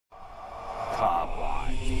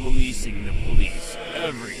harassing the police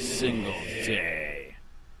every single day.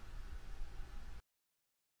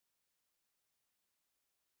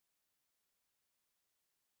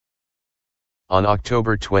 On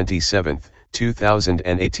October 27,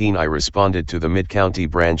 2018, I responded to the Mid-County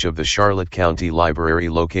branch of the Charlotte County Library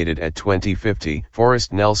located at 2050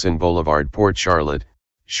 Forrest Nelson Boulevard, Port Charlotte,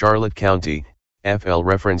 Charlotte County, FL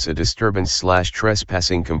reference a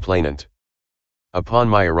disturbance/trespassing complainant. Upon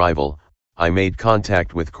my arrival, I made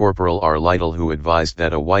contact with Corporal R. Lytle, who advised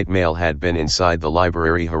that a white male had been inside the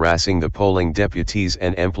library harassing the polling deputies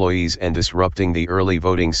and employees and disrupting the early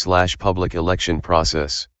voting/public election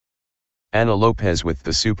process. Ana Lopez with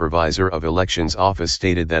the Supervisor of Elections Office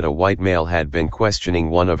stated that a white male had been questioning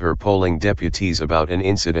one of her polling deputies about an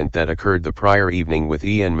incident that occurred the prior evening with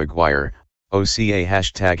Ian McGuire, OCA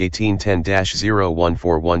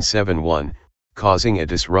 #1810-014171, causing a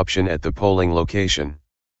disruption at the polling location.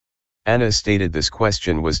 Ana stated this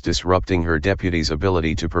question was disrupting her deputy's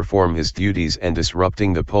ability to perform his duties and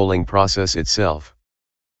disrupting the polling process itself.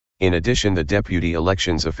 In addition, the deputy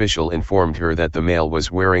elections official informed her that the male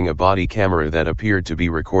was wearing a body camera that appeared to be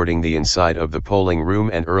recording the inside of the polling room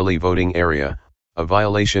and early voting area, a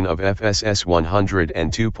violation of FSS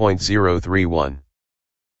 102.031.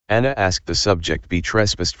 Ana asked the subject be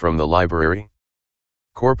trespassed from the library.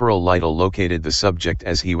 Corporal Lytle located the subject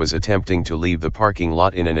as he was attempting to leave the parking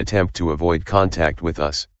lot in an attempt to avoid contact with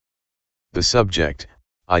us. The subject,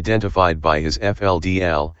 identified by his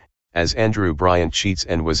FLDL, as Andrew Bryant Sheets,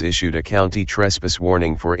 and was issued a county trespass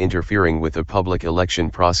warning for interfering with the public election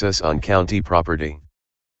process on county property.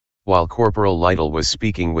 While Corporal Lytle was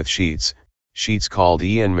speaking with Sheets, Sheets called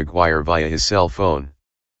Ian McGuire via his cell phone.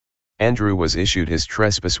 Andrew was issued his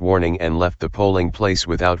trespass warning and left the polling place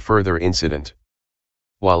without further incident.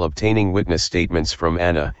 While obtaining witness statements from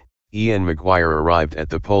Ana, Ian McGuire arrived at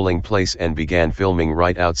the polling place and began filming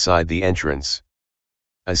right outside the entrance.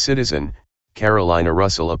 A citizen, Carolina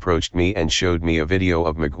Russell, approached me and showed me a video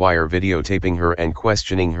of McGuire videotaping her and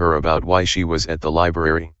questioning her about why she was at the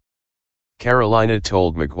library. Carolina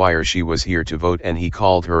told McGuire she was here to vote and he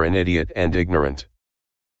called her an idiot and ignorant.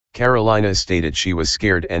 Carolina stated she was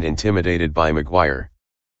scared and intimidated by McGuire.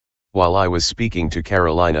 While I was speaking to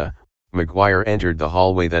Carolina, McGuire entered the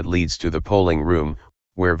hallway that leads to the polling room,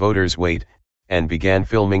 where voters wait, and began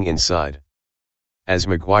filming inside. As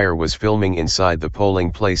McGuire was filming inside the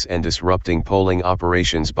polling place and disrupting polling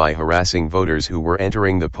operations by harassing voters who were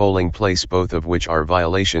entering the polling place, both of which are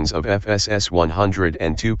violations of FSS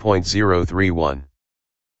 102.031.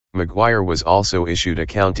 McGuire was also issued a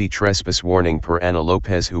county trespass warning per Ana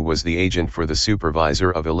Lopez, who was the agent for the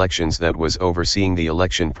Supervisor of Elections that was overseeing the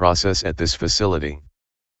election process at this facility.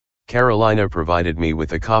 Carolina provided me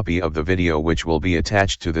with a copy of the video which will be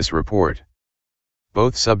attached to this report.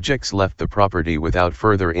 Both subjects left the property without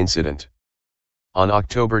further incident. On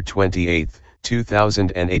October 28,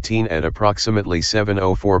 2018 at approximately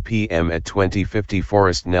 7:04 p.m. at 2050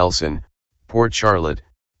 Forrest Nelson, Port Charlotte,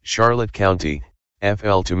 Charlotte County,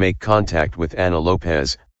 FL, to make contact with Ana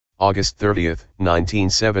Lopez, August 30,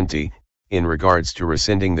 1970, in regards to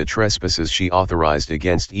rescinding the trespasses she authorized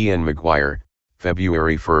against Ian McGuire,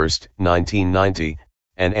 February 1, 1990,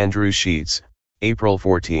 and Andrew Sheets, April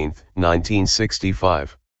 14,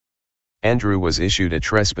 1965. Andrew was issued a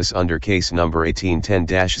trespass under case number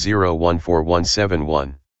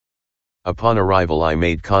 1810-014171. Upon arrival, I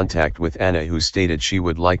made contact with Ana, who stated she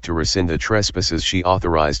would like to rescind the trespasses she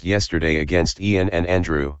authorized yesterday against Ian and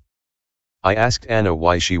Andrew. I asked Ana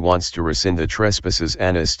why she wants to rescind the trespasses.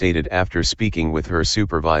 Ana stated after speaking with her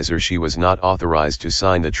supervisor she was not authorized to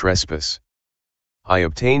sign the trespass. I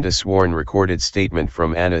obtained a sworn recorded statement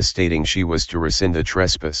from Ana stating she was to rescind the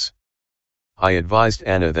trespass. I advised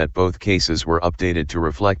Ana that both cases were updated to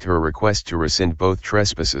reflect her request to rescind both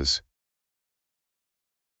trespasses.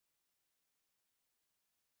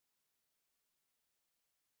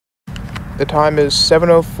 The time is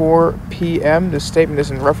 7:04 p.m. The statement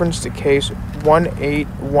is in reference to case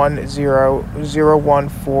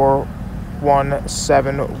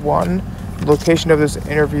 18100144171. The location of this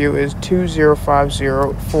interview is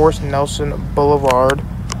 2050 Forrest Nelson Boulevard.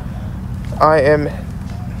 I am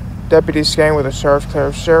Deputy Skang with the Charlotte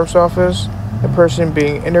County Sheriff's Office. The person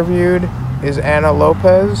being interviewed is Ana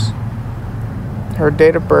Lopez. Her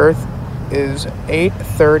date of birth is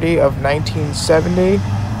 8/30 of 1970.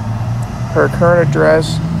 Her current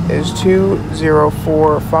address is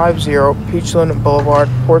 20450 Peachland Boulevard,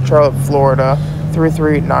 Port Charlotte, Florida,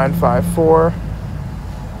 33954.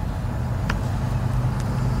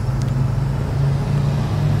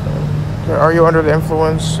 Are you under the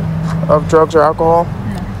influence of drugs or alcohol? No.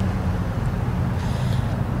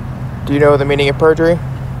 Do you know the meaning of perjury?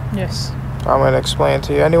 Yes. I'm going to explain it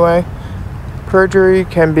to you anyway. Perjury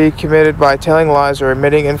can be committed by telling lies or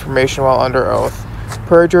omitting information while under oath.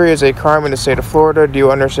 Perjury is a crime in the state of Florida. Do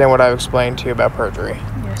you understand what I've explained to you about perjury?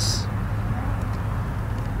 Yes.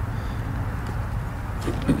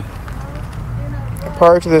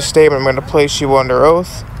 Prior to this statement, I'm going to place you under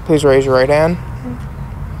oath. Please raise your right hand.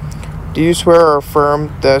 Do you swear or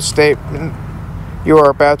affirm the statement you are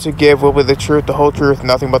about to give will be the truth, the whole truth,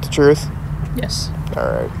 nothing but the truth? Yes. All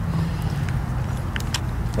right.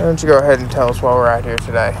 Why don't you go ahead and tell us why we're out here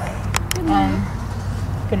today? Good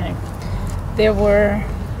night. There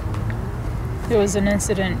was an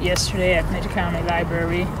incident yesterday at Mid County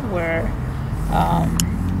Library where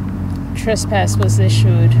trespass was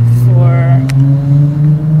issued for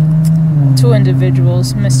two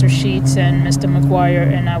individuals, Mr. Sheets and Mr.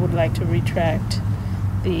 McGuire, and I would like to retract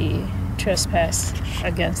the trespass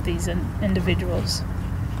against these individuals.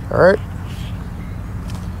 All right.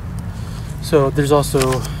 So there's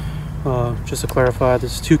also, just to clarify,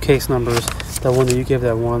 there's two case numbers. That one that you gave,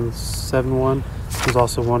 that 171, there's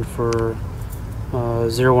also one for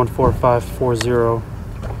 014540.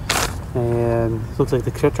 And it looks like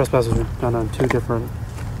the trespasses were done on two different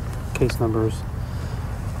case numbers.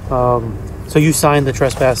 So you signed the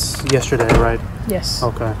trespass yesterday, right? Yes.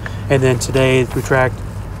 Okay. And then today, retract.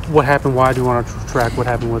 What happened? Why do you want to retract? What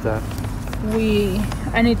happened with that?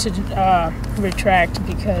 I need to retract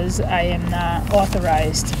because I am not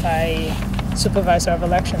authorized by Supervisor of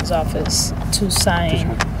Elections Office to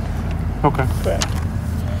sign. Okay. Correct.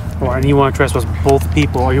 Well, and you want to trespass both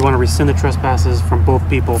people, or you want to rescind the trespasses from both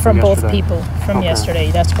people from yesterday? From both people from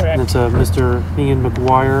yesterday, that's correct. And it's Mr. Ian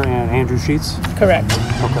McGuire and Andrew Sheets? Correct.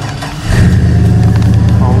 Okay.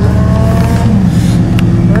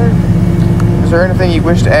 Is there anything you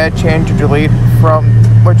wish to add, change, or delete from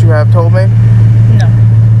what you have told me? No.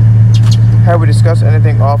 Have we discussed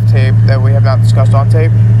anything off tape that we have not discussed on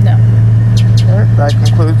tape? No. All right, that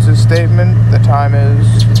concludes the statement. The time is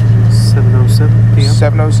 7:07 p.m.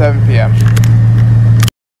 7:07 p.m.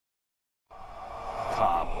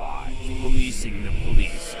 Copwatch, policing the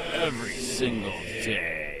police every single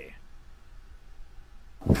day.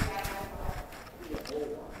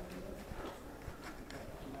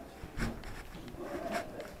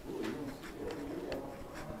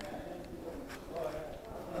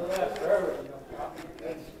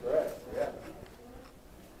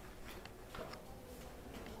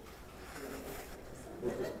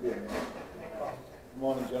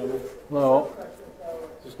 Morning, gentlemen. Hello.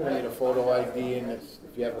 Just going to need a photo ID, and if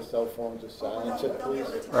you have a cell phone, just silence it, please.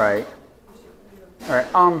 Right. All right.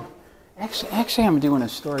 Actually, I'm doing a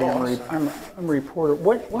story. I'm a reporter.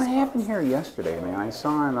 What happened here yesterday, man? I saw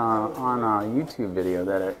on a YouTube video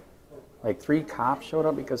that like 3 cops showed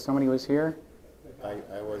up because somebody was here. I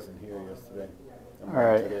wasn't here yesterday. I'm all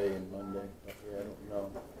right. Today and Monday. Yeah, I don't know.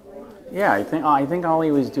 Yeah, I think all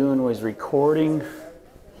he was doing was recording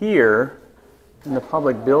here in the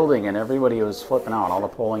public building, and everybody was flipping out. All the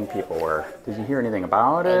polling people were. Did you hear anything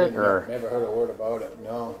about it? Or never heard a word about it.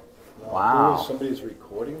 No. Wow. Somebody's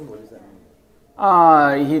recording. What does that mean?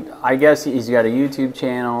 I guess he's got a YouTube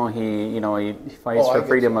channel. He fights for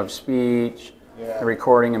freedom of speech,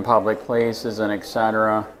 recording in public places, and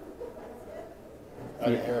etc. I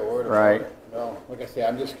didn't hear a word about it. No, like I say,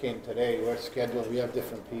 I just came today. We're scheduled. We have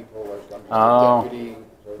different people. Like I'm just a deputy.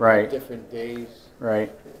 So different days.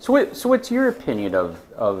 Right. So what's your opinion of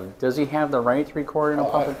does he have the right to record in a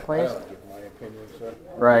public place? I don't give my opinion, sir.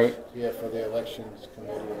 Right. Yeah, for the elections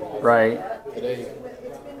committee. Right. Today.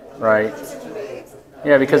 Right.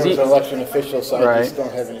 Yeah, because he's an election official, so I just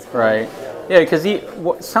don't have any. Right. Yeah, because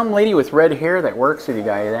some lady with red hair that works with you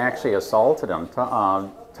guys actually assaulted him,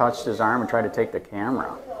 touched his arm, and tried to take the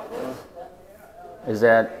camera. Is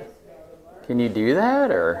that? Can you do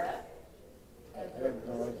that, or? I have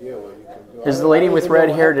no idea what you can do. Is the lady with red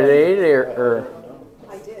hair today, or?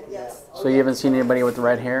 I did, yes. So you haven't seen anybody with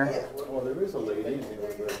red hair? Well, there is a lady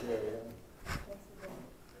with red hair.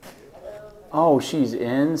 Oh, she's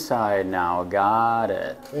inside now. Got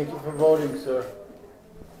it. Thank you for voting, sir.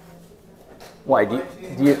 Why do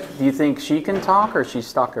you think she can talk, or she's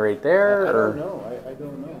stuck right there? I don't know. I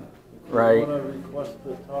don't know. If you want to request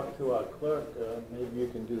to talk to our clerk, maybe you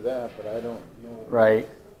can do that, but I don't know. Right.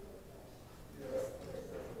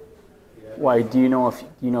 Why do you know if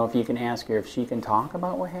you can ask her if she can talk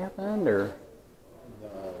about what happened, or? No,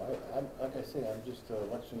 like I say, I'm just an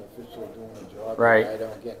election official doing a job. Right. I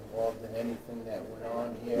don't get involved in anything that went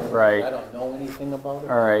on here. Right. I don't know anything about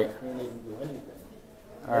it. All right. I can't even do anything.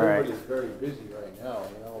 All right. Everybody's very busy right now,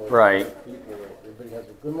 you know. Right. People, everybody has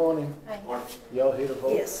a good morning. Hi. Y'all here to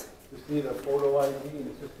vote? Yes. Just need a photo ID, and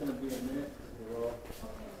it's just going to be a minute. will.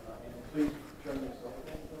 And please turn this off.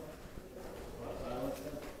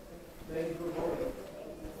 Thank you for voting.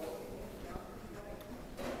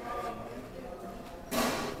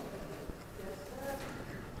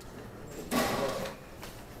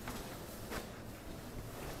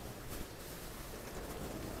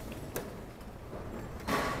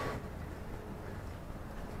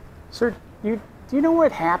 Sir, do you know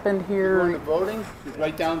what happened here? Going to voting,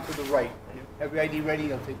 right down to the right. Have your ID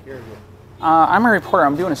ready, I'll take care of you. I'm a reporter.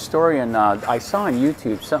 I'm doing a story, and I saw on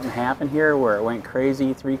YouTube something happened here where it went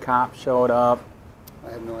crazy. 3 cops showed up.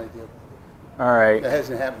 I have no idea. All right. That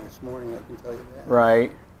hasn't happened this morning, I can tell you that.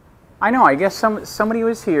 Right. I know. I guess somebody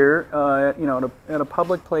was here, you know, at a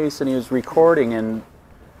public place, and he was recording. And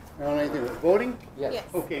I don't know anything about voting? Yes.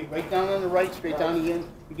 Okay, right down on the right, straight down the end.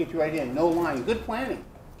 You get you right in. No line. Good planning.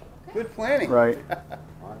 Good planning. Right.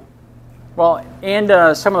 Well, and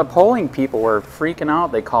some of the polling people were freaking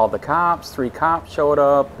out. They called the cops. 3 cops showed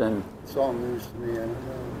up, and it's all news to me. I don't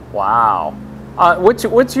know. Wow.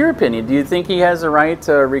 What's your opinion? Do you think he has a right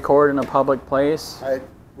to record in a public place? I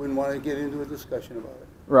wouldn't want to get into a discussion about it.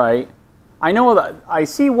 Right. I know that I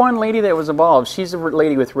see one lady that was involved. She's a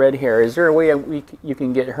lady with red hair. Is there a way you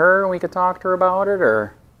can get her and we could talk to her about it,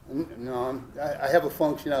 or? No, I have a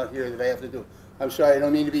function out here that I have to do. I'm sorry, I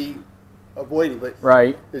don't mean to be avoiding, but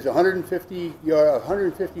right. There's a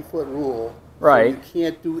 150-foot rule. Right. So you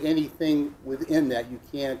can't do anything within that. You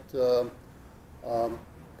can't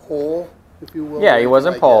poll, if you will. Yeah, he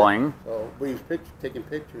wasn't polling. So, but he was taking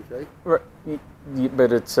pictures, right? But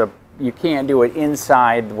you can't do it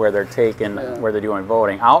inside where they're taking, where they're doing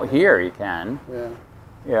voting. Out here you can.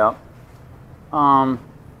 Yeah. Yeah.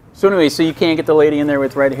 So anyway, so you can't get the lady in there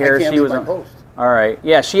with red hair. I can't she leave was my post. All right.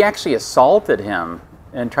 Yeah, she actually assaulted him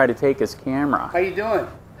and tried to take his camera. How you doing?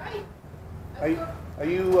 Hi. Are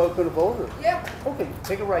you going to vote? Or? Yeah. Okay,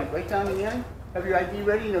 take a right down the end. Have your ID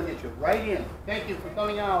ready, and they'll get you right in. Thank you for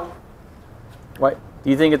coming out. What? Do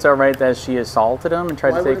you think it's all right that she assaulted him and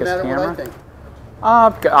tried to take his camera? Why would it matter what I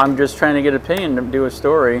think? I'm just trying to get an opinion to do a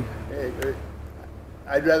story.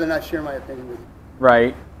 I'd rather not share my opinion with you.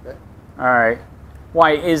 Right. Okay. All right.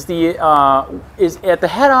 Why is is at the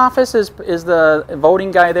head office is the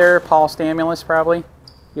voting guy there? Paul Stamulus, probably.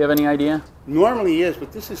 You have any idea? Normally he is,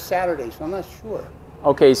 but this is Saturday, so I'm not sure.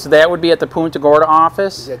 Okay, so that would be at the Punta Gorda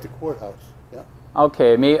office. He's at the courthouse. Yeah.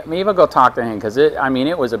 Okay, maybe I'll go talk to him because I mean,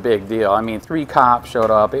 it was a big deal. I mean, 3 cops showed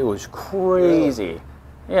up. It was crazy. Really?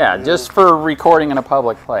 Yeah, just for recording in a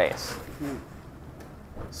public place.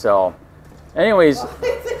 So, anyways,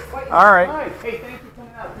 all right. Hi. Hey, thanks for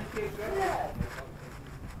coming out. Appreciate it.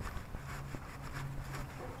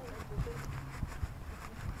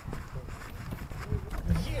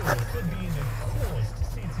 You could be in the coolest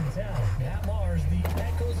seats in town. Matt Mars, the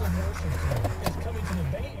Echoes of Worship Tour, is coming to the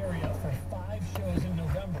Bay Area for 5 shows in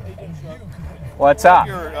November. And you could win. What's up?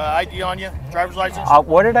 Your ID on you, driver's license.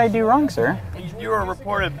 What did I do wrong, sir? You were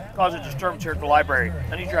reported causing disturbance here at the library.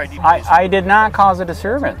 I need your ID, please. I did not cause a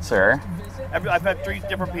disturbance, sir. I've had 3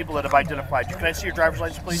 different people that have identified you. Can I see your driver's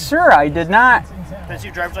license, please? Sir, I did not. Can I see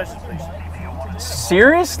your driver's license, please?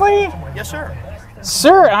 Seriously? Yes, sir.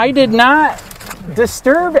 Sir, I did not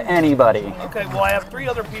disturb anybody. Okay, well, I have 3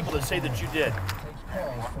 other people that say that you did.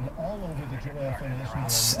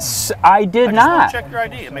 I did not. Check your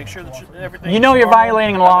ID and make sure that everything. You know you're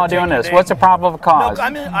violating the law doing this. What's the probable cause? No,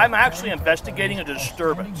 I'm actually investigating a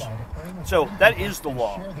disturbance. So that is the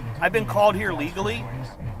law. I've been called here legally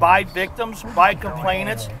by victims, by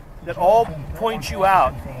complainants, that all point you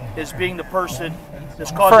out as being the person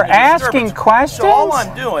that's causing for the asking disturbance. questions? So all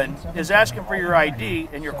I'm doing is asking for your ID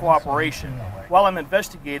and your cooperation while I'm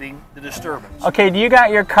investigating the disturbance. Okay, do you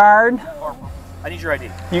got your card? I need your ID.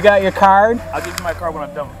 You got your card? I'll give you my card when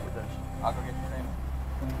I'm done with this. I'll go get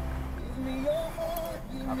your name.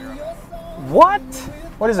 What?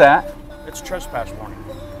 What is that? It's trespass warning.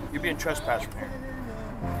 You're being trespassed from here.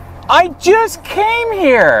 I just came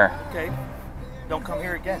here. Okay. Don't come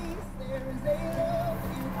here again.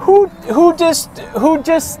 Who just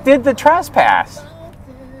did the trespass?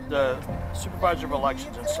 The supervisor of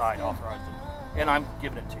elections inside authorized it, and I'm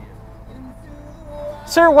giving it to you.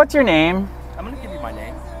 Sir, what's your name? I'm going to give you my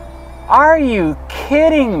name. Are you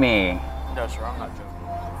kidding me? No, sir, I'm not joking.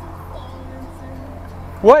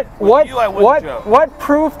 What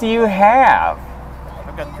proof do you have?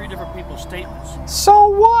 I've got 3 different people's statements. So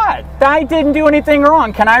what? I didn't do anything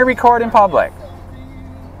wrong. Can I record in public?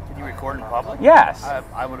 Can you record in public? Yes.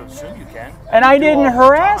 I would assume you can. And I didn't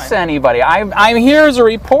harass anybody. I'm here as a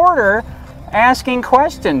reporter asking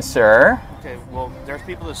questions, sir. Okay, well, there's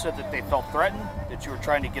people that said that they felt threatened, that you were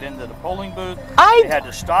trying to get into the polling booth. They had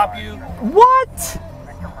to stop you. What?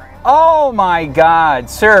 Oh my God,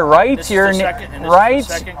 sir! Right, This your is the second, right. This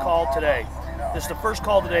is the second call today. This is the first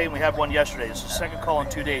call today, and we had one yesterday. This is the second call in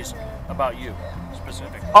 2 days about you,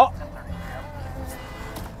 specific. Oh,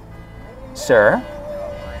 sir,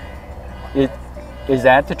 is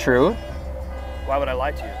that the truth? Why would I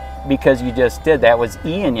lie to you? Because you just did. That was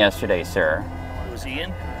Ian yesterday, sir. It was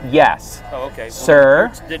Ian? Yes. Oh, okay. Well,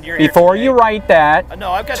 sir, then you're before you write that...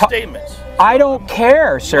 No, I've got statements. I don't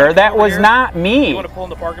care, sir. That was not me. You want to pull in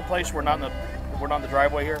the parking place? We're not in the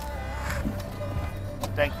driveway here.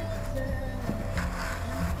 Thank you.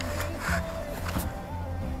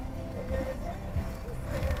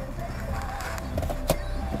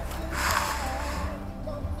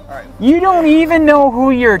 All right. You don't even know who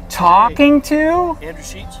you're talking to? Andrew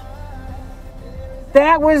Sheets?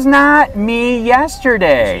 That was not me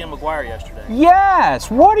yesterday. Ian McGuire yesterday. Yes.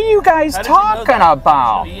 What are you guys talking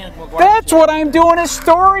about? That's what I'm doing a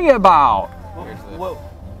story about.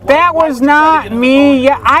 That was not me.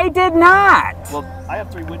 Yeah, I did not. Well, I have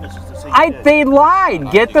 3 witnesses to say They lied.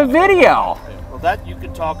 Get the video. Well, that you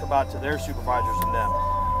can talk about to their supervisors and them.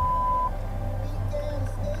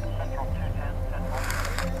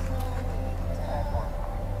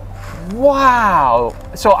 Wow.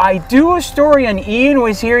 So I do a story and Ian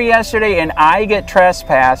was here yesterday and I get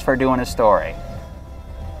trespassed for doing a story.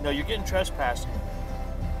 No, you're getting trespassed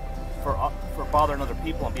for bothering other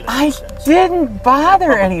people and being a I nuisance. didn't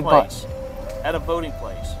bother anybody. At a voting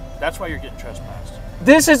place. That's why you're getting trespassed.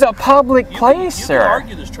 This is a public place, sir. You can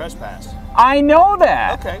argue this trespass. I know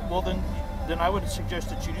that. Okay, well then I would suggest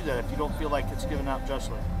that you do that if you don't feel like it's given out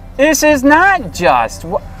justly. This is not just.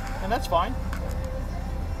 And that's fine.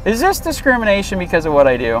 Is this discrimination because of what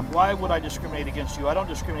I do? Why would I discriminate against you? I don't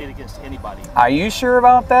discriminate against anybody. Are you sure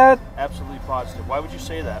about that? Absolutely positive. Why would you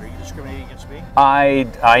say that? Are you discriminating against me?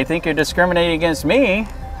 I think you're discriminating against me.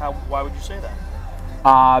 Why would you say that?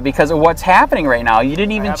 Because of what's happening right now. You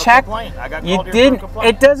didn't even check. I got You called here didn't. for a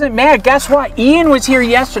complaint. It doesn't matter. Guess what? Ian was here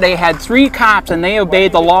yesterday. Had 3 cops, and they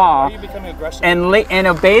obeyed the law. Why are you becoming aggressive? And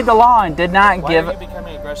obeyed the law and did not give. Why are you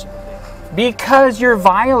becoming aggressive with me? Because you're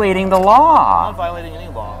violating the I'm law. not violating any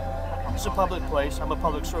law. It's a public place. I'm a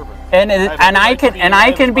public servant. And I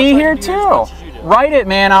can be here too. Write it,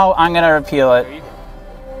 man. I'm gonna appeal it. There you go.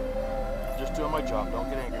 Just doing my job. Don't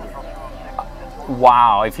get angry with me.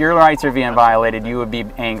 Wow. If your rights are being violated, you would be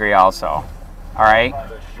angry also. All right.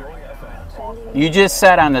 You just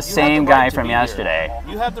said I'm the same guy from yesterday.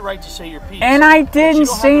 You have the right to say your piece. And I didn't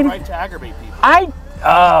say. You don't have the right to aggravate people.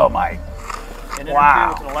 Oh my. And interfere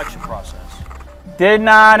with an election process. Did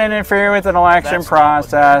not interfere with an election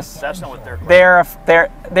process. That's not what they're.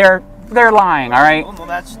 They're lying. All right. Well,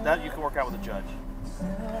 that you can work out with a judge.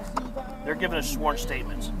 They're giving us sworn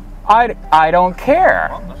statements. I don't care.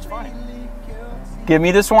 Well, that's fine. Give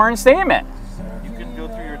me the sworn statement. You can go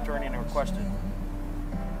through your attorney and request it.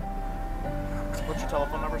 What's your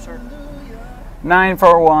telephone number, sir?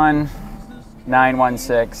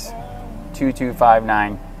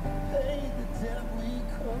 941-916-2259.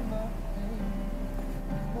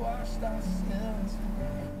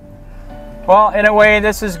 Well, in a way,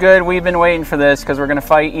 this is good. We've been waiting for this because we're going to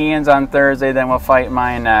fight Ian's on Thursday, then we'll fight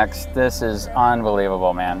mine next. This is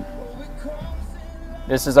unbelievable, man.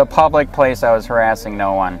 This is a public place. I was harassing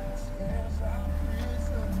no one.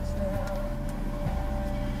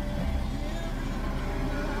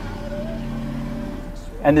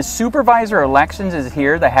 And the supervisor of elections is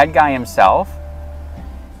here, the head guy himself.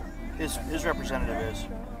 His representative is.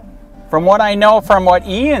 From what I know, from what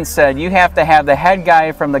Ian said, you have to have the head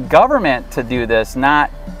guy from the government to do this,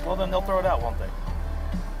 not... Well, then they'll throw it out, won't they?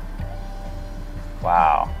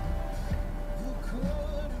 Wow.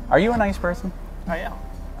 Are you a nice person? I am.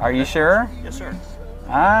 Are you sure? Yes, sir.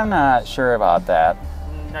 I'm not sure about that.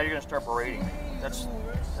 Now you're going to start berating me. That's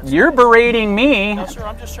You're berating me. No, sir,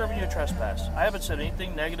 I'm just serving you a trespass. I haven't said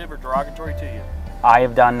anything negative or derogatory to you. I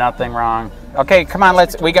have done nothing wrong. Okay, come on,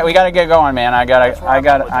 we got to get going, man. I got to.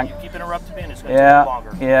 You keep interrupting me, and it's going to take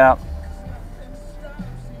longer. Yeah.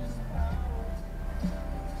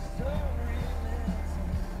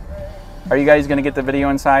 Are you guys going to get the video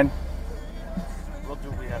inside? We'll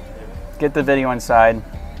do what we have to do. Get the video inside.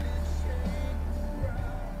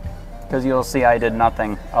 Because you'll see I did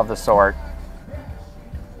nothing of the sort.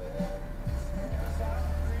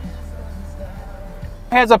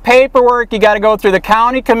 Has a paperwork, you got to go through the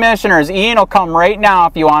county commissioners. Ian will come right now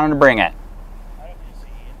if you want him to bring it. I don't need to see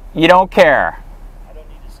Ian. You don't care. I don't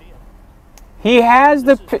need to see him. He has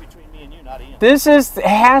this is between me and you, not Ian. This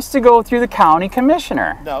has to go through the county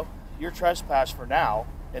commissioner. No, you're trespassed for now,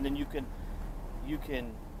 and then you can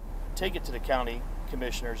take it to the county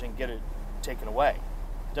commissioners and get it taken away.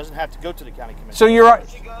 It doesn't have to go to the county commissioner. So you're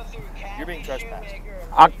You're being trespassed.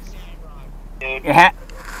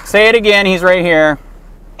 Say it again. He's right here.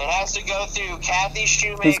 It has to go through Kathy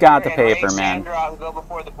Shoemaker. He's got the paper, and man. and go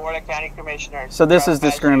before the Board of County Commissioners. So this is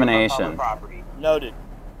discrimination. Noted.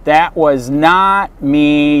 That was not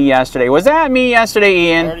me yesterday. Was that me yesterday,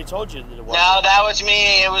 Ian? I already told you that it was. No, that was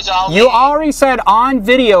me. It was all You me. already said on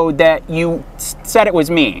video that you said it was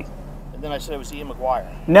me. And then I said it was Ian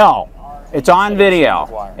McGuire. No, it's on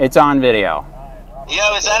video. It's on video.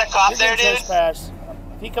 Yo, is that a cop there, dude? Trespass.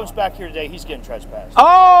 If he comes back here today, he's getting trespassed.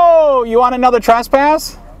 Oh, you want another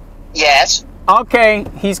trespass? Yes. Okay,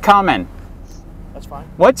 he's coming. That's fine.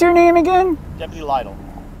 What's your name again? Deputy Lytle.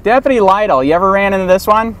 Deputy Lytle. You ever ran into this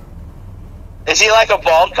one? Is he like a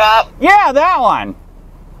bald cop? Yeah, that one.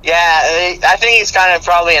 Yeah, I think he's kind of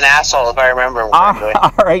probably an asshole if I remember correctly.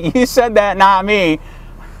 All right, you said that, not me.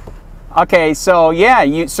 Okay, so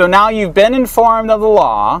yeah, so now you've been informed of the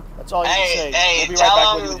law. That's all you can say. Hey, we'll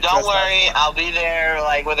tell him, don't worry, I'll be there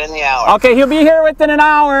like within the hour. Okay, he'll be here within an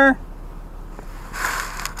hour.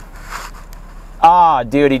 Oh,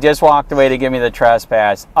 dude, he just walked away to give me the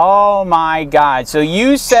trespass. Oh my God. So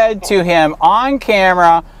you said to him on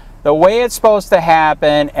camera the way it's supposed to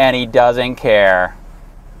happen, and he doesn't care.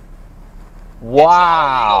 Wow. It's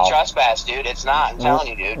not illegal trespass, dude. It's not. I'm telling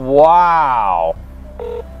you, dude. Wow.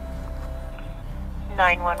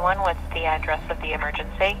 911, what's the address of the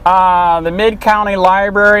emergency? The Mid-County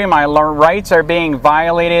Library. My rights are being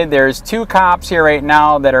violated. There's 2 cops here right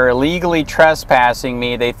now that are illegally trespassing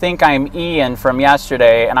me. They think I'm Ian from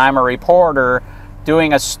yesterday, and I'm a reporter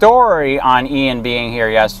doing a story on Ian being here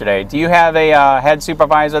yesterday. Do you have a head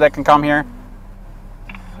supervisor that can come here?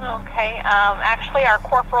 Okay, actually our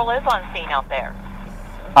corporal is on scene out there.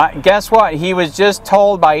 Guess what? He was just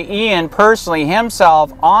told by Ian personally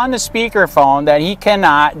himself on the speakerphone that he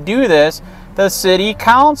cannot do this. The city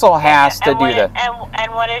council has to do this.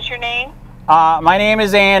 And what is your name? My name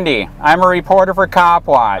is Andy. I'm a reporter for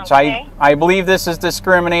Copwatch. Okay. I believe this is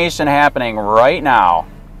discrimination happening right now.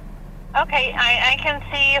 Okay, I can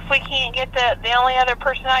see if we can't get the only other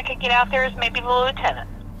person I could get out there is maybe the lieutenant.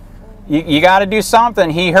 You got to do something.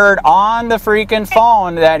 He heard on the freaking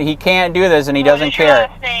phone that he can't do this and he doesn't care.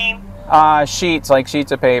 What is your last name? Sheets, like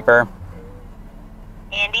sheets of paper.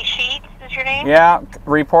 Andy Sheets is your name? Yeah,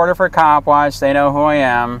 reporter for Copwatch. They know who I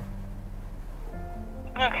am.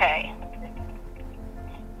 Okay.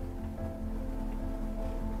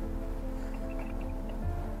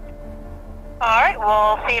 All right,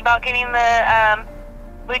 we'll see about getting the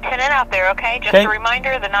lieutenant out there, okay? Just a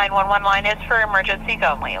reminder, the 911 line is for emergencies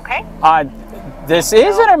only, okay? This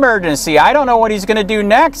is an emergency. I don't know what he's going to do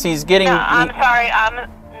next. He's getting... No, I'm sorry. I'm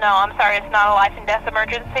sorry. It's not a life and death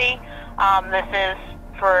emergency. This is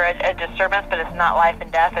for a disturbance, but it's not life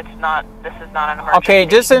and death. This is not an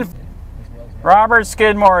emergency. Okay, Robert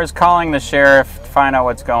Skidmore is calling the sheriff to find out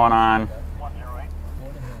what's going on.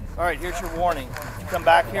 All right, here's your warning. If you come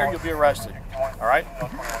back here, you'll be arrested. All right?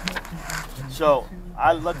 So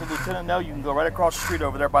I let the lieutenant know you can go right across the street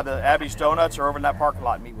over there by the Abby's Donuts or over in that parking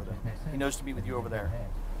lot and meet with him. He knows to meet with you over there.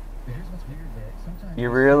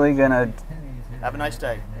 You're really going to... Have a nice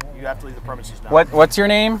day. You have to leave the premises now. What's your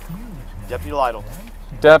name? Deputy Lytle.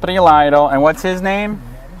 Deputy Lytle. And what's his name?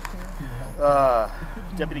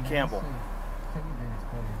 Deputy Campbell.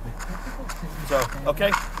 So,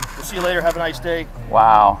 okay. We'll see you later. Have a nice day.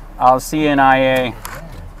 Wow. I'll see you in IA.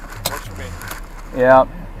 Works for me. Yep.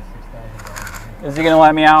 Is he going to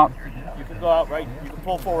let me out? You can go out right. You can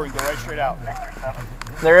pull forward and go right straight out.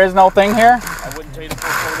 There is no thing here? I wouldn't tell you to pull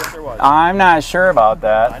forward if there was. I'm not sure about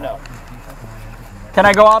that. I know. Can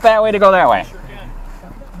I go out that way to go that way? Sure can.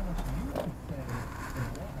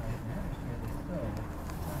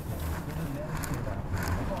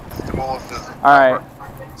 All right.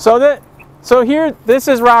 So here, this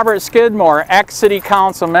is Robert Skidmore, ex-city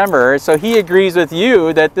council member. So he agrees with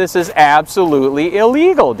you that this is absolutely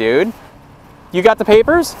illegal, dude. You got the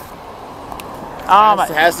papers?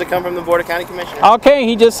 Has to come from the Board of County Commissioners. Okay,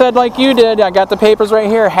 he just said like you did. I got the papers right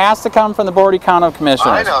here. Has to come from the Board of County Commissioners.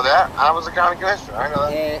 I know that. I was a county commissioner. I know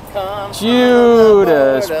that. It comes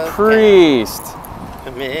Judas from the Board of Priest.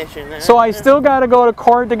 Commissioners. So I still got to go to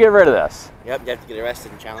court to get rid of this? Yep, you have to get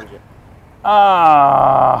arrested and challenge it.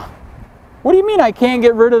 What do you mean I can't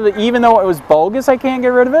get rid of it even though it was bogus? I can't get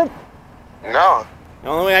rid of it? No. The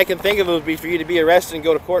only way I can think of it would be for you to be arrested and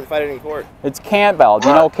go to court and fight it in court. It's Campbell. Do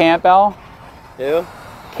you know Campbell? Who?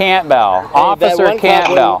 Campbell. Hey, Officer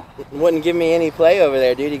Campbell. Wouldn't give me any play over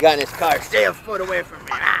there, dude. He got in his car. Stay a foot away from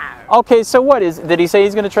me. Okay, so what is? Did he say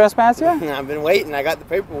he's going to trespass you? I've been waiting. I got the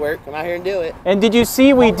paperwork. Come out here and do it. And did you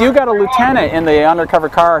see we do got a lieutenant in the undercover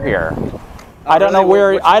car here? I don't know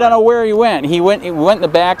where he went. He went in the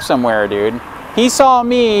back somewhere, dude. He saw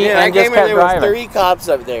me and just kept driving. There was 3 cops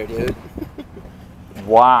up there, dude.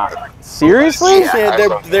 Wow. Seriously?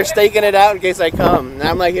 Yeah, they're staking it out in case I come. And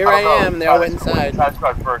I'm like, here I am. And they all went inside.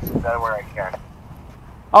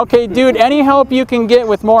 Okay, dude, any help you can get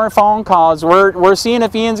with more phone calls. We're seeing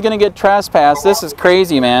if Ian's going to get trespassed. This is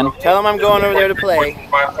crazy, man. Tell him I'm going over there to play.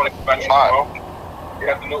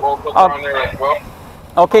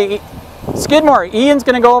 Okay, Skidmore, Ian's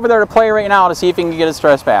going to go over there to play right now to see if he can get his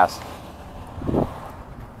trespass.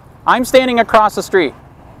 I'm standing across the street.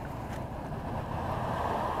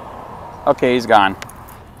 Okay, he's gone.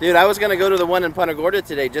 Dude, I was going to go to the one in Punta Gorda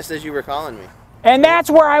today just as you were calling me. And that's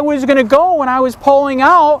where I was going to go when I was pulling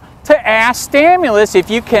out to ask Stimulus if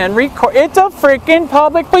you can record. It's a freaking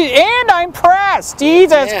public place. And I'm pressed.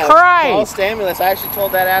 Jesus Christ. Call Stimulus. I actually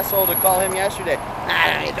told that asshole to call him yesterday.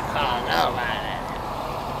 I don't need to call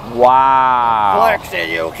nobody. Wow. Clerk said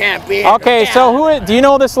you can't be. Okay, so do you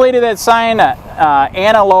know this lady that signed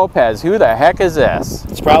Anna Lopez? Who the heck is this?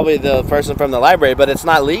 It's probably the person from the library, but it's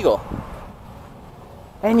not legal.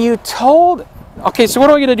 And you told... Okay, so what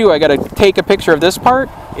do I got to do? I got to take a picture of this part?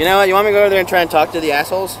 You know what? You want me to go over there and try and talk to the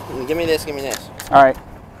assholes? Give me this, give me this. All right.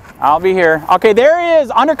 I'll be here. Okay, there he is.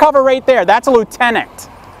 Undercover right there. That's a lieutenant.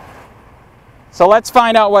 So let's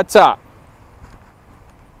find out what's up.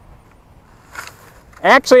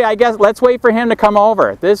 Actually, I guess let's wait for him to come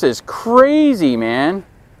over. This is crazy, man.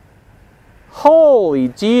 Holy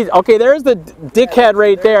jeez. Okay, there's the dickhead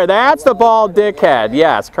right there. That's the bald dickhead.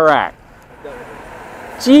 Yes, correct.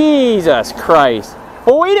 Jesus Christ.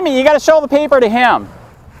 Well, wait a minute. You got to show the paper to him.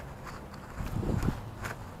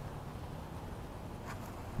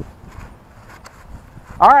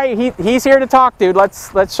 All right, he's here to talk, dude.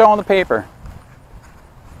 Let's show him the paper.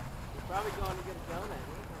 You're probably going to get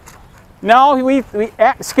a donut.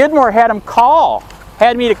 No, Skidmore had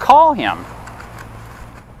me to call him.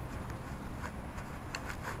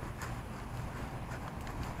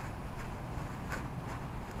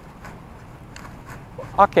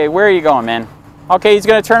 Okay, where are you going, man? Okay, he's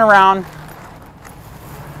going to turn around.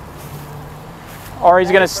 Or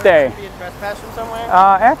he's going to stay. Be a trespass from somewhere?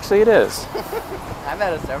 Actually, it is. I've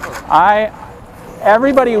had it several.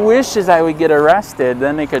 Everybody wishes I would get arrested,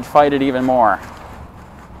 then they could fight it even more.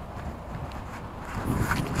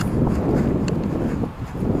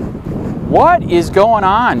 What is going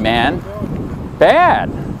on, man? Bad.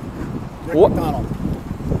 What?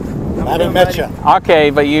 I haven't met you. Okay,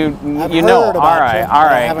 but you know. All right.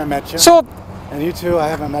 I haven't met you. So, and you too, I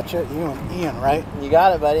haven't met you. You and Ian, right? You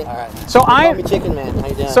got it, buddy. All right. So I'm Chicken Man. How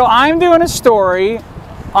you doing? So I'm doing a story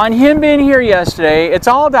on him being here yesterday. It's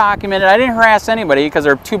all documented. I didn't harass anybody because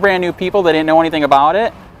they're 2 brand new people that didn't know anything about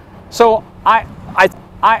it. So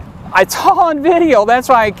it's all on video. That's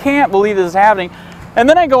why I can't believe this is happening. And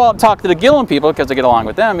then I go out and talk to the Gillum people because I get along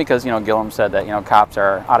with them because, you know, Gillum said that, you know, cops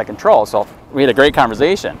are out of control. So we had a great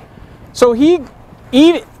conversation. So Ian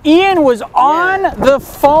was on the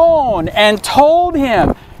phone and told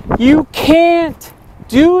him, you can't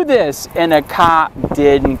do this, and a cop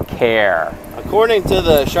didn't care. According to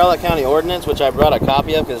the Charlotte County Ordinance, which I brought a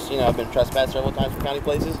copy of because, you know, I've been trespassed several times from county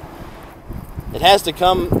places, it has to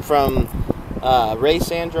come from Ray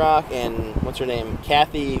Sandrock and, what's her name,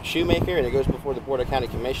 Kathy Shoemaker, and it goes before the Board of County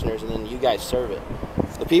Commissioners, and then you guys serve it.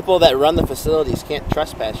 The people that run the facilities can't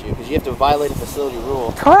trespass you because you have to violate a facility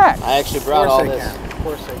rule. Correct. I actually brought all this. Of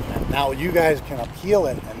course they can. Now, you guys can appeal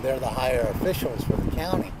it, and they're the higher officials for the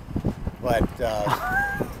county. But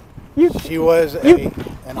she was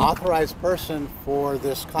an authorized person for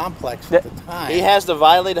this complex at the time. He has to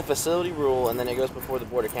violate a facility rule, and then it goes before the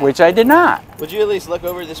Board of County. Which I did not. Would you at least look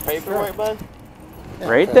over this paperwork, bud? Yeah,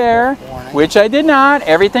 right there. Which I did not.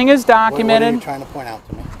 Everything is documented. What are you trying to point out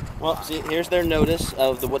to me? Well, see, here's their notice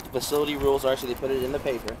of what the facility rules are, so they put it in the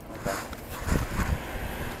paper. Okay.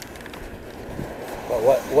 But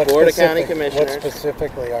what Board of County Commissioners. What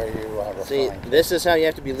specifically are you referring See, to? this is how you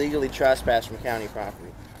have to be legally trespassed from county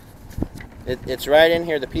property. It's right in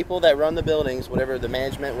here. The people that run the buildings, whatever the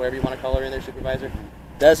management, whatever you want to call her in their supervisor,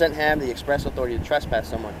 doesn't have the express authority to trespass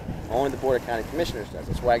someone. Only the Board of County Commissioners does.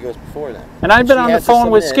 That's why it goes before them. And I've been on the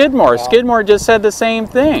phone with Skidmore. Skidmore just said the same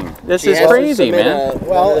thing. This is crazy, man.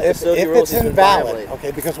 Well, if it's invalid,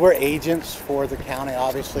 okay, because we're agents for the county,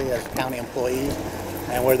 obviously, as county employees,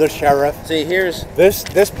 and we're the sheriff. See, here's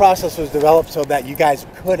this process was developed so that you guys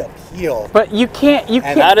could appeal. But you can't.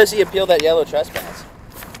 And how does he appeal that yellow trespass?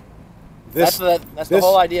 That's the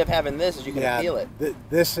whole idea of having this is you can appeal it.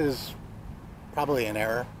 This is probably an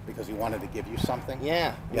error because he wanted to give you something.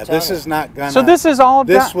 Yeah. Yeah. This is not gonna. So this is all.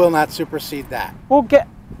 This will not supersede that. Well,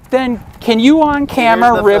 then can you on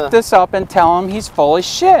camera rip this up and tell him he's full of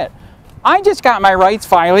shit? I just got my rights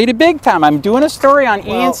violated big time. I'm doing a story on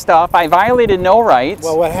Ian stuff. I violated no rights.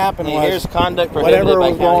 Well, what happened was here's conduct prohibited whatever by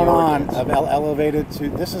was county going on ordinance. elevated to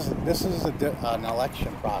this is an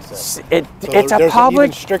election process. It's a there's public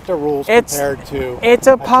even stricter rules compared to it's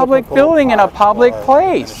a public building in a public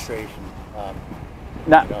place.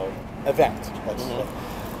 Event.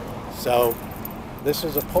 So this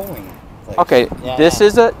is a polling place. Okay, this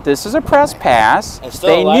is a press pass.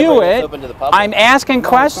 They knew it. I'm asking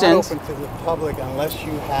questions. It's not open to the public unless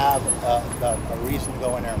you have a reason to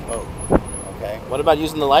go in there and vote. Okay. What about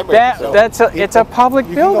using the library? It's a public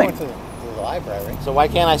building. You can go into the library. So why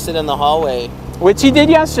can't I sit in the hallway? Which he did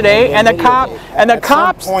yesterday, and the cops. At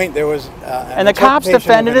some point, there was and the cops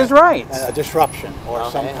defended his rights. A disruption or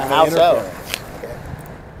some kind How of interference. so?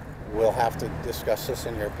 We'll have to discuss this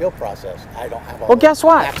in your appeal process. I don't have all well, guess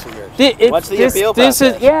what? What's the appeal process? This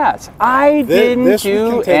is, yes, I didn't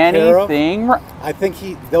do anything. I think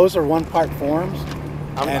those are one-part forms.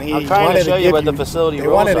 I'm trying to show you what the facility rules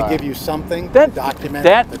are. They wanted to give you something to document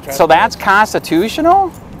the trespass. So that's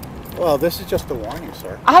constitutional? Well, this is just a warning,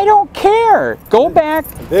 sir. I don't care. Go back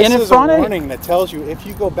in front of... This is a warning that tells you if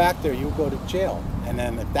you go back there, you go to jail. And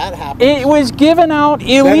then if that happens... It was given out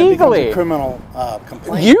illegally. Then it becomes a criminal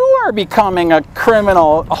complaint. You are becoming a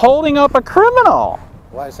criminal, holding up a criminal.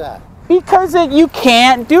 Why is that? Because you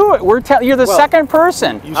can't do it. You're the second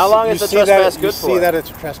person. How long is the trespass good for? You see that it's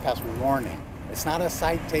a trespass warning. It's not a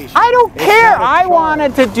citation. I don't care. I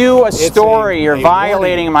wanted to do a story. You're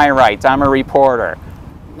violating my rights. I'm a reporter.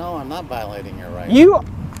 No, I'm not violating your rights.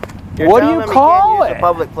 What do you call it? A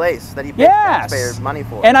public place that he pays taxpayers money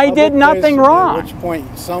for. And I did nothing wrong. At which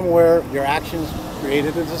point, somewhere, your actions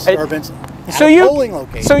created a disturbance so at a polling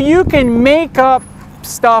location. So you can make up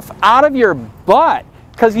stuff out of your butt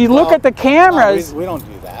because you look at the cameras. No, we don't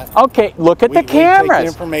do that. Okay, look at the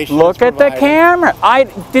cameras. Look at the camera.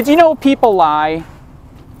 Did you know people lie?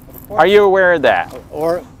 Are you aware of that?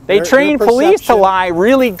 They train police to lie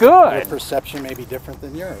really good. Your perception may be different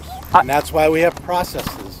than yours, and that's why we have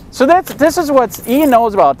processes. So this is what Ian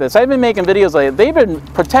knows about this. I've been making videos lately. They've been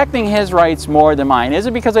protecting his rights more than mine. Is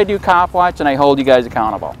it because I do copwatch and I hold you guys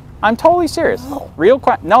accountable? I'm totally serious. No.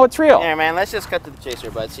 No, it's real. Yeah, man, let's just cut to the chase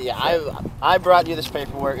here, bud. See, I brought you this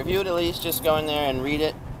paperwork. If you would at least just go in there and read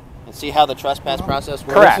it and see how the trespass process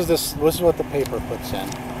works. Correct. This is what the paper puts in.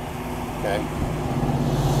 Okay.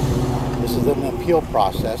 This is an appeal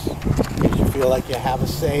process because you feel like you have a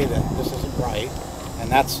say that this isn't right,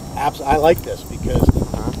 and that's I like this because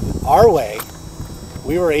our way,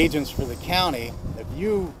 we were agents for the county. If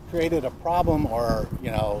you created a problem or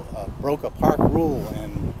broke a park rule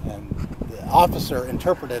and the officer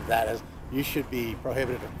interpreted that as you should be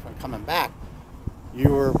prohibited from coming back, you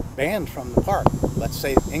were banned from the park. Let's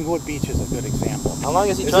say Inglewood Beach is a good example. How long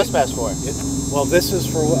is he trespassed for? Well, this is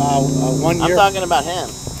for 1 year. I'm talking about him.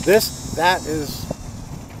 This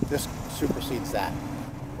supersedes that.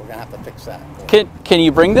 We're gonna have to fix that. Can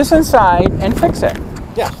you bring this inside and fix it?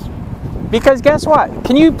 Yes. Because guess what?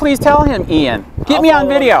 Can you please tell him, Ian? Get me on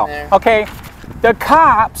video, okay? The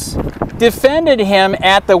cops defended him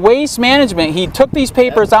at the waste management. He took these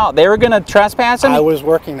papers out. They were going to trespass him. I was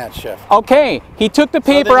working that shift. Okay, he took the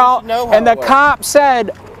paper out, and the cop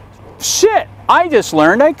said, "Shit, I just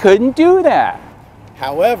learned I couldn't do that."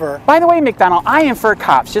 However, by the way, McDonald, I am for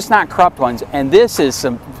cops, just not corrupt ones. And this is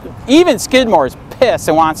even Skidmore's pissed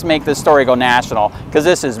and wants to make this story go national because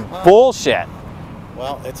this is bullshit.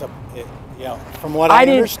 Well, from what I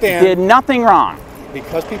understand, did nothing wrong.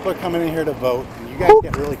 Because people are coming in here to vote, and you guys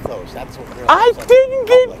get really close. That's what really didn't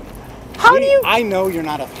get. How do you? I know you're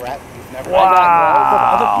not a threat. You've never. Wow.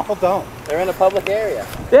 But other people don't. They're in a public area.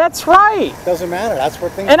 That's right. Doesn't matter. That's where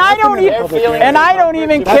things. And I don't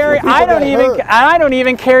even carry. I don't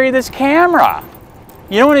even carry this camera.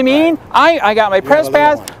 You know what I mean? Right. I got my press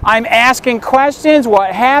pass. I'm asking questions.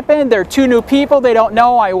 What happened? They're two new people. They don't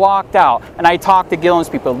know. I walked out and I talked to Gillen's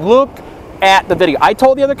people. Look at the video. I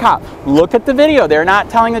told the other cop, look at the video. They're not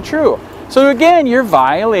telling the truth. So again, you're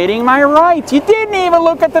violating my rights. You didn't even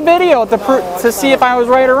look at the video to see if I was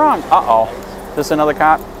right or wrong. Uh-oh. Is this another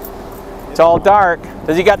cop? It's all dark.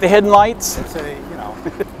 Does he got the hidden lights? It's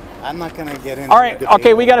I'm not going to get into. All right.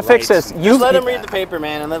 Okay, we got to fix this. Just let him read the paper,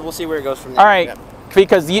 man, and then we'll see where it goes from there. All right.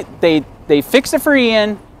 Because they fixed it for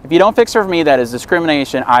Ian. If you don't fix it for me, that is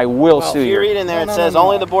discrimination. I will sue you. If you read in there, it says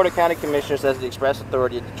only the Board of County Commissioners has the express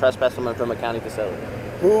authority to trespass someone from a county facility.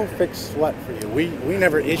 Who fixed what for you? We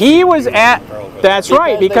never issued. He was at. That's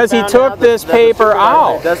right, because he took this paper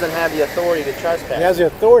out. Doesn't have the authority to trespass. He has the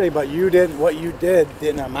authority, but you did what you did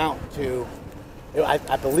didn't amount to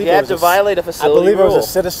I believe you have to violate a facility I believe rule. it was a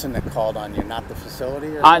citizen that called on you, not the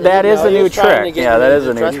facility. Or that is the new trick. Yeah, that is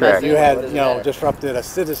a new trick. You had, disrupted a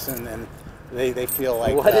citizen, and they feel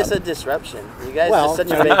like. What is a disruption? You guys well, just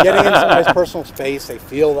getting in somebody's personal space, they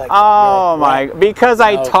feel like. Oh my! Because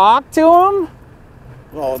I talked to him.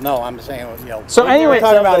 Well, no, I'm saying, So anyway,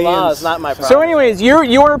 talking about Ian's, not my problem. So anyways,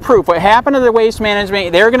 your proof. What happened to the waste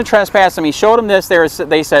management? They were going to trespass him. He showed them this.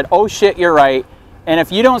 They said, "Oh shit, you're right." And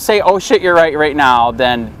if you don't say, "Oh shit, you're right now,"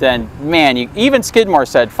 then man, even Skidmore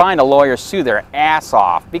said, "Find a lawyer, sue their ass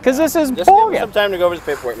off," because this is just bullshit. give them some time to go over the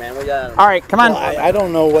paperwork, man. We got. All right, come on. Well, I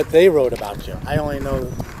don't know what they wrote about you. I only know,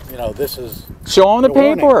 this is. Show them the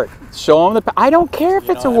paperwork. Show them the. I don't care if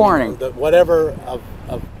it's a warning. Whatever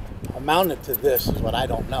amounted to this is what I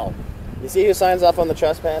don't know. You see who signs off on the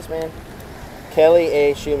trespass, man? Kelly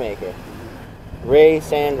A. Shoemaker, Ray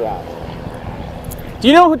Sandrock. Do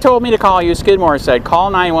you know who told me to call you? Skidmore said, call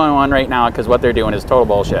 911 right now because what they're doing is total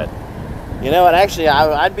bullshit. You know what? Actually,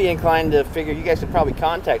 I'd be inclined to figure you guys could probably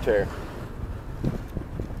contact her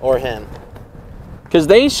or him. Because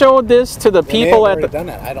they showed this to the people at the. Done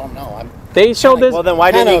that. I don't know. They showed this. Well, then why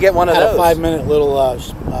didn't he get one of those? A 5-minute little.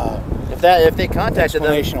 If they contacted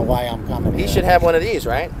them, explanation of why I'm coming. He should have one of these,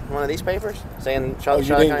 right? One of these papers saying Charlotte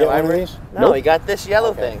County Library. No, nope. He got this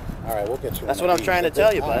yellow thing. All right, we'll get you. That's what I'm trying to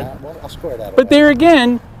tell you, bud. Well, I'll square that. But there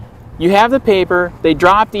again, you have the paper. They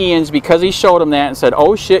dropped Ian's because he showed them that and said,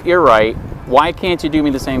 "Oh shit, you're right. Why can't you do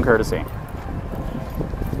me the same courtesy?"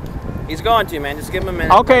 He's going to, man. Just give him a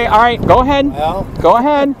minute. Okay, all right, go ahead. Well, go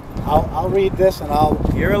ahead. I'll read this and I'll.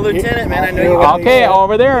 You're a lieutenant, man. I know you. Okay,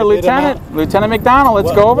 over there, Lieutenant McDonald.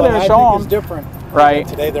 Let's go over there and show him. It's different. Right.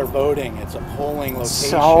 Today they're voting. It's a polling location.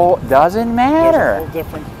 So doesn't matter. There's a whole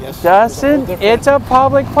different. Yes. Doesn't. It's a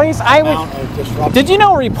public place. Did you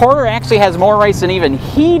know a reporter actually has more rights than even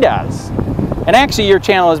he does? And actually, your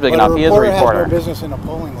channel is big enough. He is a reporter. Has no business in a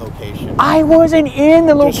polling location. I wasn't in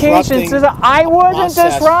the location. I wasn't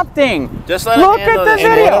disrupting. Just let Look at the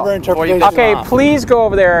video. Okay, please go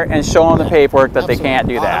over there and show them the paperwork that they can't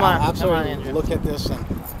do that. Absolutely. Look at this.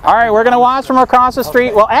 All right, we're going to watch from across the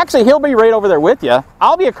street. Well, actually, he'll be right over there with you.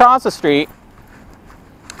 I'll be across the street.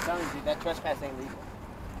 That trespass ain't legal.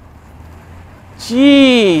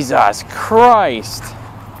 Jesus Christ.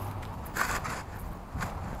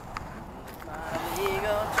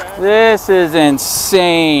 This is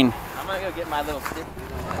insane. I'm going to go get my little stick.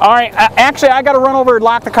 All right, actually, I got to run over and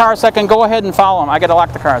lock the car a second. Go ahead and follow him. I got to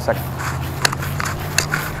lock the car a second.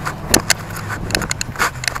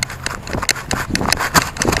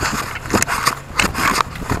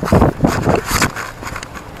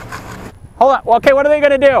 Hold on. Okay, what are they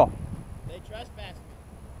going to do? They trespassed.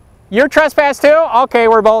 You're trespassed too? Okay,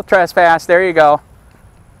 we're both trespassed. There you go.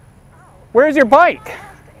 Where's your bike?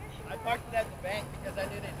 I parked it at the bank because I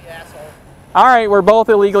knew they'd be assholes. All right, we're both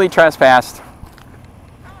illegally trespassed.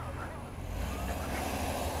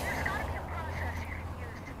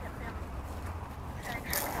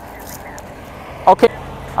 Okay.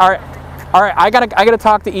 All right. All right. I gotta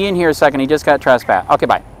talk to Ian here a second. He just got trespassed. Okay,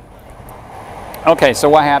 bye. Okay, so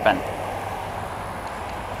what happened?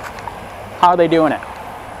 How are they doing it?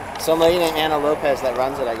 Some lady named Anna Lopez that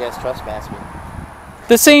runs it, I guess, trespassed me.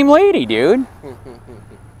 The same lady, dude.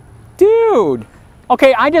 Dude.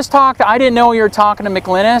 Okay, I didn't know you were talking to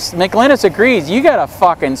McLinnis. McLinnis agrees. You gotta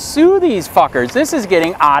fucking sue these fuckers. This is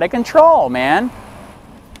getting out of control, man.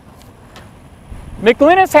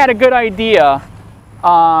 McLinnis had a good idea.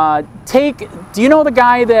 Do you know the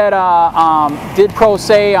guy that did pro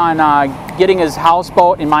se on getting his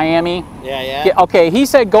houseboat in Miami? Yeah. Okay, he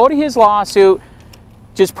said go to his lawsuit,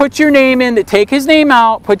 just put your name in, take his name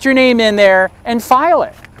out, put your name in there, and file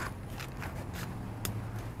it.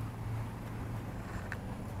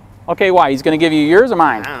 Okay, why? He's going to give you yours or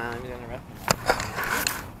mine? I don't know.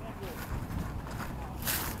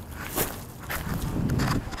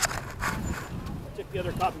 Take the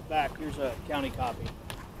other copy back. Here's a county copy.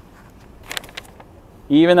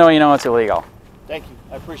 Even though you know it's illegal. Thank you.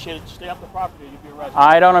 I appreciate it. Stay off the property. You'll be arrested.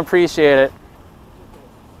 I don't appreciate it.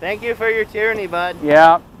 Thank you for your tyranny, bud.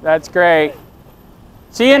 Yeah, that's great.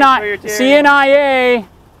 CNIA.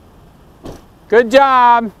 Good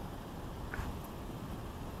job.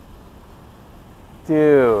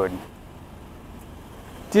 Dude.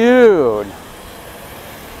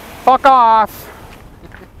 Fuck off.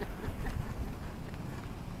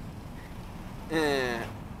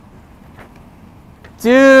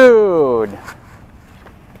 Dude.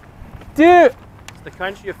 It's the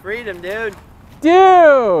country of freedom, dude.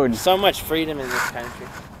 Dude. So much freedom in this country.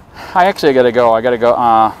 I actually got to go. I got to go.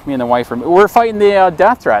 Me and the wife we're fighting the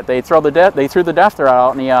death threat. They threw the death threat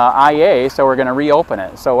out in the IA, so we're going to reopen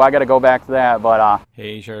it. So I got to go back to that. But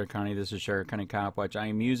hey, Charlotte County, this is Charlotte County Copwatch. I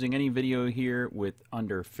am using any video here with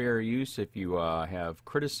under fair use. If you have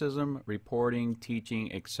criticism, reporting,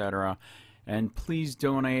 teaching, etc., and please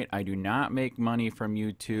donate. I do not make money from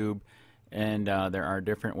YouTube, and there are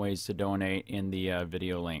different ways to donate in the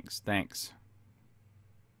video links. Thanks.